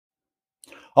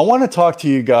I want to talk to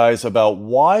you guys about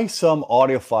why some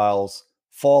audiophiles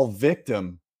fall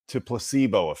victim to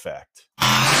placebo effect.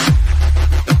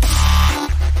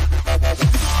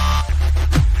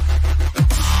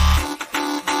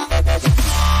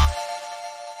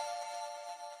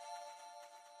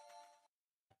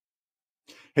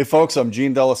 Hey folks, I'm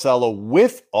Gene Delasello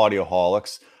with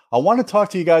Audioholics. I want to talk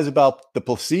to you guys about the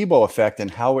placebo effect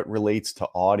and how it relates to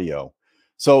audio.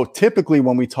 So typically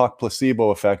when we talk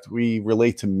placebo effect, we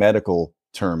relate to medical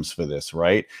terms for this,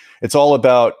 right? It's all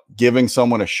about giving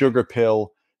someone a sugar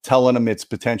pill, telling them it's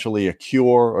potentially a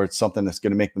cure or it's something that's going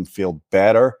to make them feel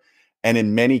better. And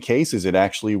in many cases, it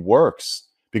actually works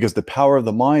because the power of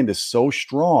the mind is so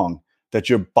strong that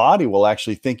your body will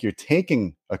actually think you're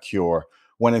taking a cure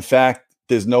when in fact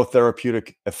there's no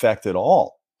therapeutic effect at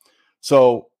all.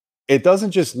 So it doesn't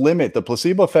just limit, the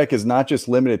placebo effect is not just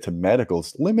limited to medical.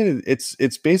 It's limited,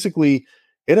 it's basically,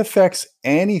 it affects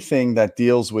anything that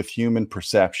deals with human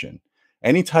perception.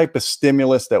 Any type of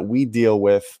stimulus that we deal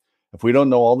with, if we don't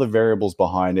know all the variables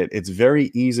behind it, it's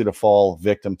very easy to fall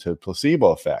victim to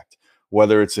placebo effect,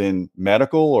 whether it's in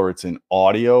medical or it's in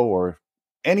audio or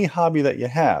any hobby that you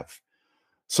have.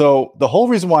 So the whole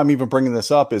reason why I'm even bringing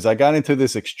this up is I got into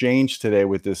this exchange today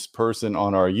with this person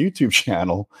on our YouTube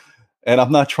channel, and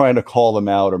I'm not trying to call them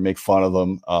out or make fun of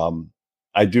them.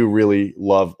 I do really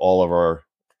love all of our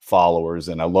followers,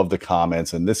 and I love the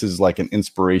comments. And this is like an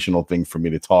inspirational thing for me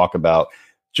to talk about,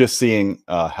 just seeing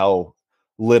how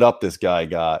lit up this guy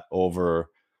got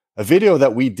over a video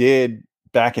that we did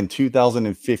back in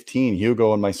 2015.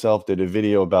 Hugo and myself did a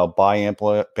video about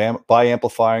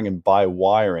bi-amplifying and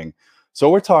bi-wiring. So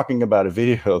we're talking about a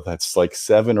video that's like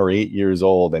 7 or 8 years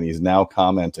old, and he's now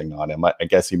commenting on it. I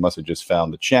guess he must have just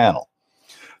found the channel.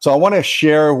 So I want to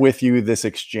share with you this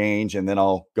exchange, and then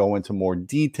I'll go into more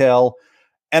detail.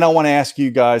 And I want to ask you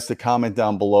guys to comment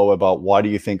down below about why do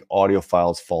you think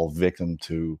audiophiles fall victim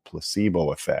to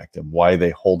placebo effect and why they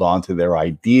hold on to their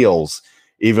ideals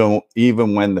even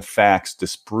when the facts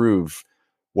disprove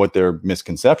what their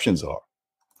misconceptions are.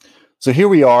 So here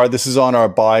we are. This is on our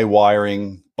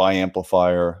bi-wiring,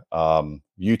 bi-amplifier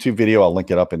YouTube video. I'll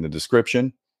link it up in the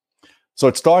description. So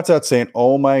it starts out saying,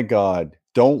 oh my God,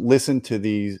 don't listen to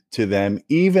them,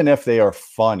 even if they are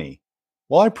funny.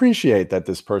 Well, I appreciate that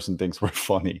this person thinks we're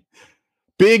funny.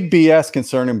 Big BS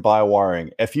concerning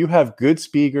bi-wiring. If you have good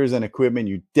speakers and equipment,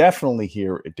 you definitely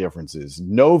hear differences.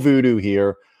 No voodoo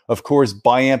here. Of course,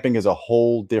 bi-amping is a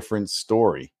whole different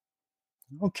story.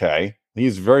 Okay.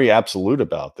 He's very absolute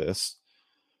about this.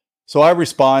 So I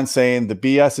respond saying the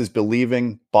BS is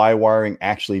believing bi-wiring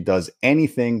actually does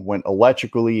anything when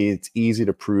electrically it's easy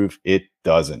to prove it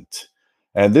doesn't.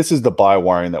 And this is the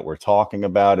bi-wiring that we're talking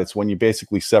about. It's when you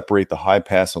basically separate the high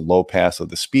pass and low pass of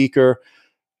the speaker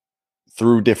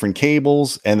through different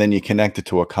cables, and then you connect it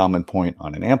to a common point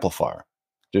on an amplifier.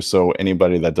 Just so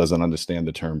anybody that doesn't understand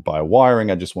the term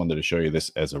bi-wiring, I just wanted to show you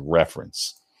this as a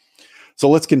reference. So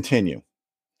let's continue.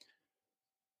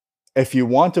 If you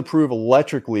want to prove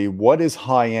electrically what is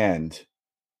high-end,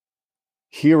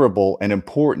 hearable, and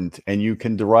important, and you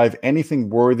can derive anything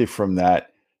worthy from that,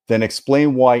 then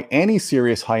explain why any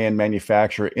serious high-end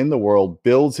manufacturer in the world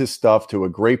builds his stuff to a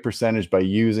great percentage by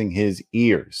using his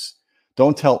ears.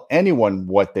 Don't tell anyone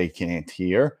what they can't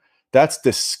hear. That's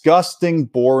disgusting,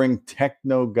 boring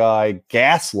techno guy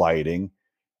gaslighting.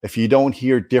 If you don't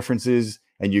hear differences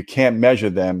and you can't measure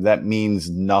them, that means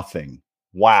nothing.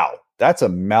 Wow. That's a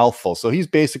mouthful. So he's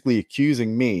basically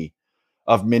accusing me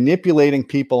of manipulating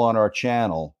people on our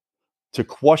channel to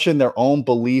question their own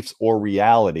beliefs or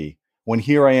reality, when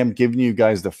here I am giving you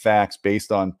guys the facts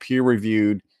based on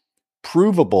peer-reviewed,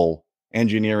 provable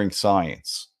engineering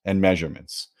science and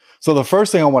measurements. So the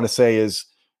first thing I want to say is,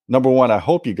 number one, I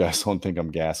hope you guys don't think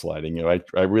I'm gaslighting you.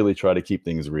 I really try to keep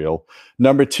things real.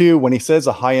 Number two, when he says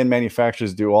the high-end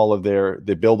manufacturers they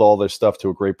build all their stuff to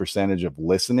a great percentage of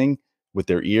listening with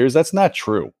their ears, that's not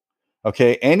true.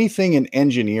 Okay, anything in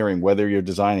engineering, whether you're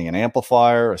designing an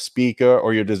amplifier, a speaker,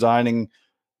 or you're designing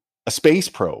a space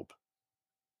probe,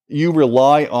 you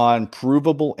rely on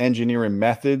provable engineering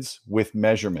methods with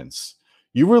measurements.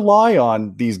 You rely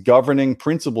on these governing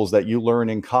principles that you learn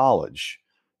in college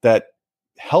that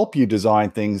help you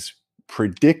design things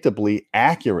predictably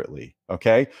accurately.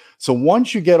 Okay, so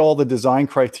once you get all the design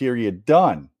criteria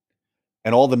done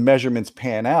and all the measurements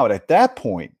pan out, at that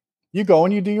point, you go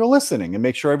and you do your listening and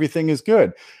make sure everything is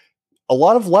good. A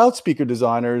lot of loudspeaker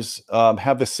designers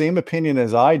have the same opinion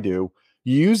as I do.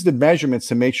 You use the measurements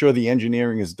to make sure the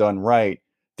engineering is done right.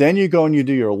 Then you go and you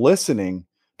do your listening,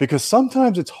 because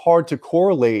sometimes it's hard to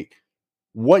correlate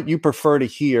what you prefer to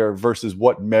hear versus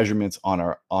what measurements on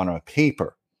a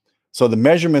paper. So the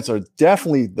measurements are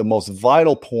definitely the most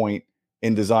vital point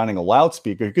in designing a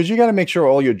loudspeaker, because you got to make sure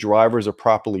all your drivers are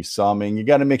properly summing. You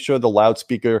got to make sure the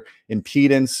loudspeaker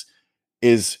impedance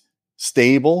is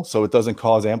stable so it doesn't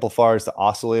cause amplifiers to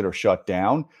oscillate or shut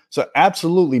down. So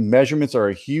absolutely, measurements are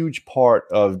a huge part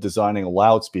of designing a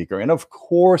loudspeaker. And of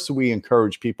course, we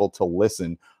encourage people to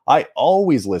listen. I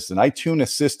always listen. I tune a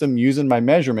system using my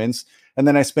measurements, and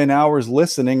then I spend hours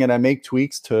listening and I make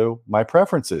tweaks to my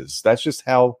preferences. That's just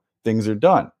how things are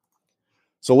done.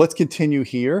 So let's continue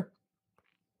here.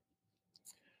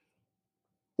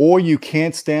 Or you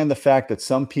can't stand the fact that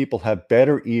some people have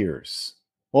better ears.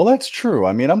 Well, that's true.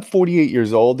 I mean, I'm 48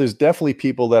 years old. There's definitely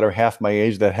people that are half my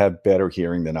age that have better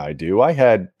hearing than I do. I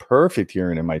had perfect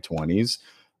hearing in my 20s.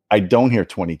 I don't hear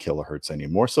 20 kilohertz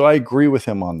anymore. So I agree with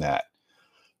him on that.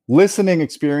 Listening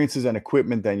experiences and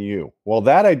equipment than you. Well,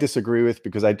 that I disagree with,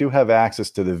 because I do have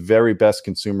access to the very best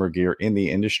consumer gear in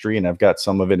the industry, and I've got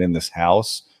some of it in this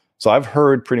house. So I've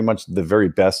heard pretty much the very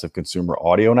best of consumer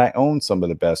audio, and I own some of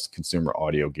the best consumer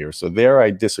audio gear. So there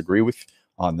I disagree with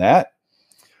on that.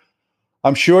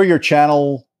 I'm sure your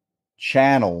channels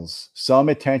some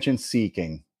attention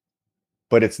seeking,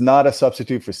 but it's not a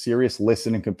substitute for serious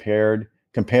listening,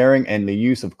 comparing, and the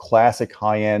use of classic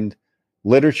high-end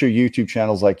literature. YouTube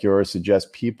channels like yours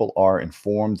suggest people are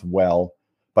informed well,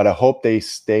 but I hope they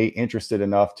stay interested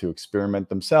enough to experiment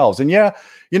themselves. And yeah,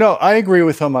 I agree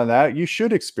with him on that. You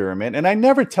should experiment. And I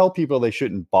never tell people they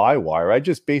shouldn't buy wire. I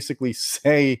just basically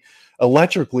say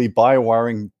electrically buy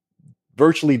wiring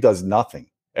virtually does nothing.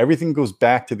 Everything goes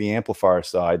back to the amplifier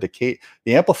side. The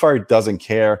amplifier doesn't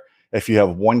care if you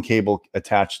have one cable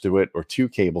attached to it or two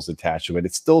cables attached to it.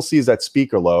 It still sees that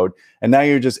speaker load. And now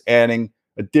you're just adding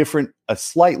a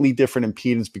slightly different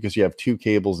impedance because you have two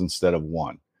cables instead of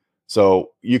one.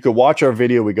 So you could watch our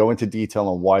video. We go into detail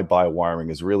on why buy wiring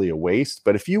is really a waste.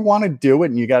 But if you want to do it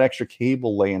and you got extra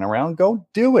cable laying around, go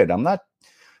do it.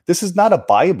 This is not a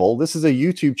Bible. This is a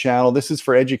YouTube channel. This is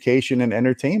for education and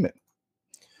entertainment.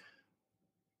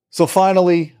 So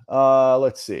finally,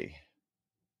 let's see.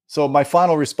 So my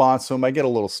final response to him, I get a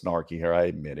little snarky here, I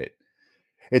admit it.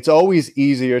 It's always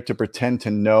easier to pretend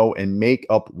to know and make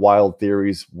up wild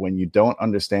theories when you don't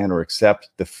understand or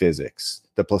accept the physics.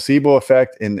 The placebo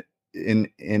effect in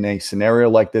a scenario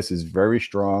like this is very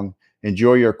strong.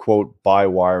 Enjoy your quote, buy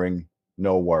wiring,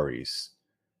 no worries.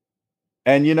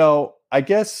 And I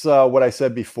guess what I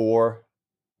said before,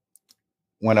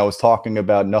 when I was talking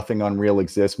about nothing unreal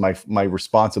exists, my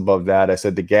response above that, I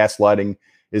said the gaslighting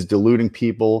is deluding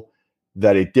people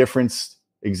that a difference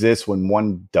exists when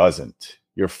one doesn't.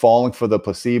 You're falling for the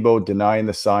placebo, denying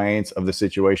the science of the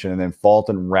situation, and then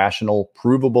faulting rational,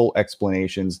 provable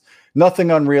explanations.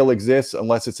 Nothing unreal exists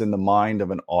unless it's in the mind of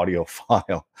an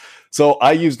audiophile. So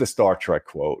I used the Star Trek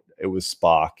quote. It was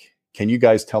Spock. Can you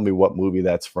guys tell me what movie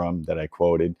that's from that I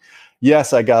quoted?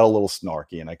 Yes, I got a little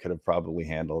snarky, and I could have probably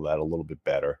handled that a little bit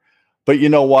better. But you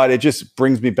know what? It just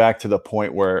brings me back to the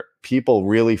point where people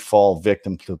really fall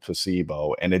victim to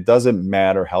placebo, and it doesn't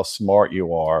matter how smart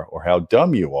you are or how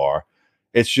dumb you are.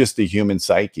 It's just the human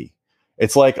psyche.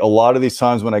 It's like a lot of these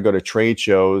times when I go to trade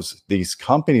shows, these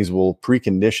companies will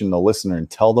precondition the listener and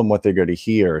tell them what they're going to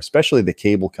hear, especially the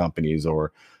cable companies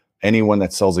or anyone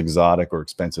that sells exotic or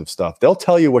expensive stuff. They'll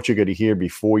tell you what you're going to hear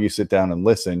before you sit down and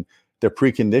listen. They're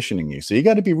preconditioning you. So you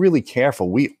got to be really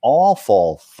careful. We all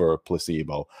fall for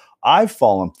placebo. I've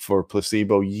fallen for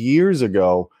placebo years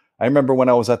ago. I remember when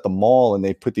I was at the mall and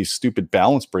they put these stupid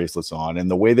balance bracelets on,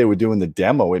 and the way they were doing the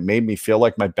demo, it made me feel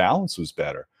like my balance was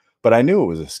better. But I knew it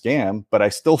was a scam, but I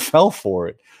still fell for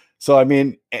it. So, I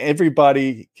mean,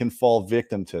 everybody can fall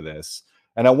victim to this.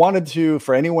 And I wanted to,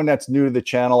 for anyone that's new to the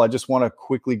channel, I just want to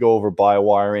quickly go over buy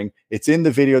wiring. It's in the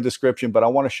video description, but I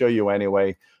want to show you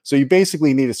anyway. So you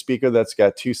basically need a speaker that's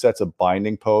got two sets of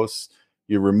binding posts.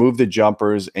 You remove the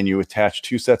jumpers and you attach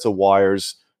two sets of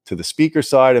wires to the speaker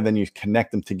side, and then you connect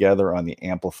them together on the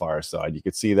amplifier side. You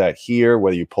can see that here,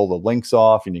 whether you pull the links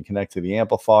off and you connect to the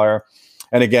amplifier.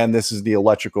 And again, this is the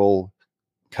electrical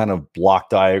kind of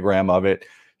block diagram of it.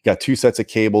 You got two sets of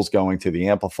cables going to the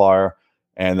amplifier,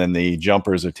 and then the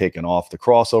jumpers are taken off the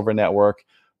crossover network.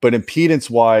 But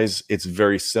impedance-wise, it's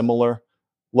very similar.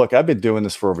 Look, I've been doing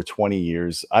this for over 20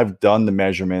 years. I've done the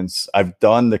measurements. I've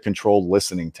done the controlled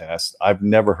listening test. I've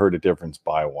never heard a difference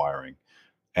by wiring.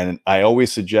 And I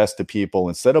always suggest to people,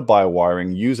 instead of by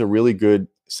wiring, use a really good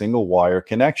single wire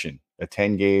connection, a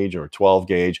 10 gauge or 12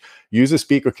 gauge. Use a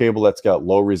speaker cable that's got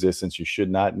low resistance. You should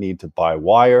not need to buy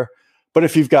wire. But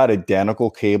if you've got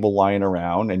identical cable lying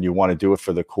around and you want to do it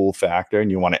for the cool factor and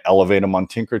you want to elevate them on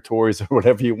Tinker Toys or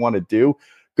whatever you want to do,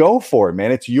 go for it,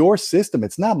 man. It's your system.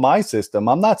 It's not my system.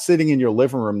 I'm not sitting in your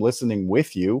living room listening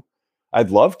with you. I'd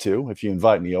love to if you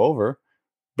invite me over.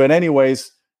 But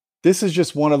anyways, this is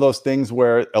just one of those things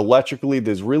where electrically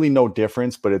there's really no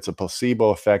difference, but it's a placebo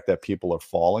effect that people are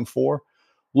falling for.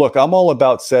 Look, I'm all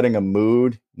about setting a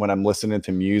mood when I'm listening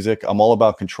to music. I'm all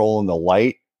about controlling the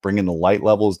light, bringing the light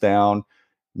levels down,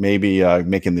 maybe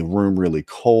making the room really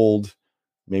cold,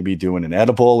 maybe doing an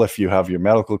edible if you have your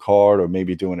medical card, or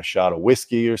maybe doing a shot of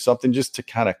whiskey or something just to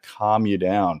kind of calm you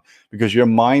down, because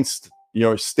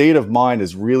your state of mind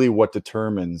is really what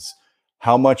determines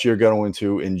how much you're going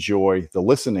to enjoy the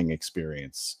listening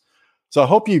experience. So I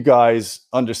hope you guys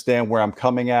understand where I'm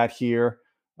coming at here.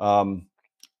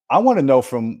 I want to know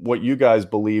from what you guys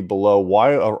believe below,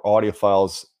 why are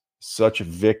audiophiles such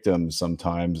victims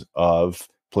sometimes of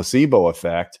placebo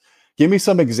effect? Give me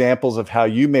some examples of how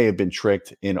you may have been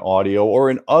tricked in audio or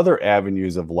in other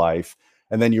avenues of life,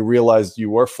 and then you realized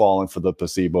you were falling for the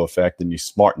placebo effect and you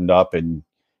smartened up and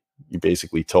you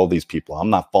basically told these people, I'm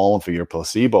not falling for your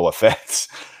placebo effects.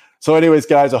 So anyways,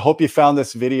 guys, I hope you found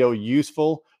this video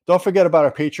useful. Don't forget about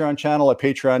our Patreon channel at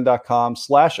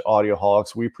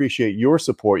patreon.com/audioholics. We appreciate your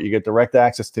support. You get direct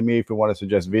access to me if you want to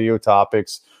suggest video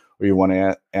topics or you want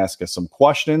to ask us some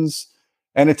questions.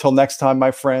 And until next time, my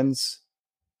friends,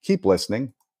 keep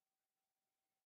listening.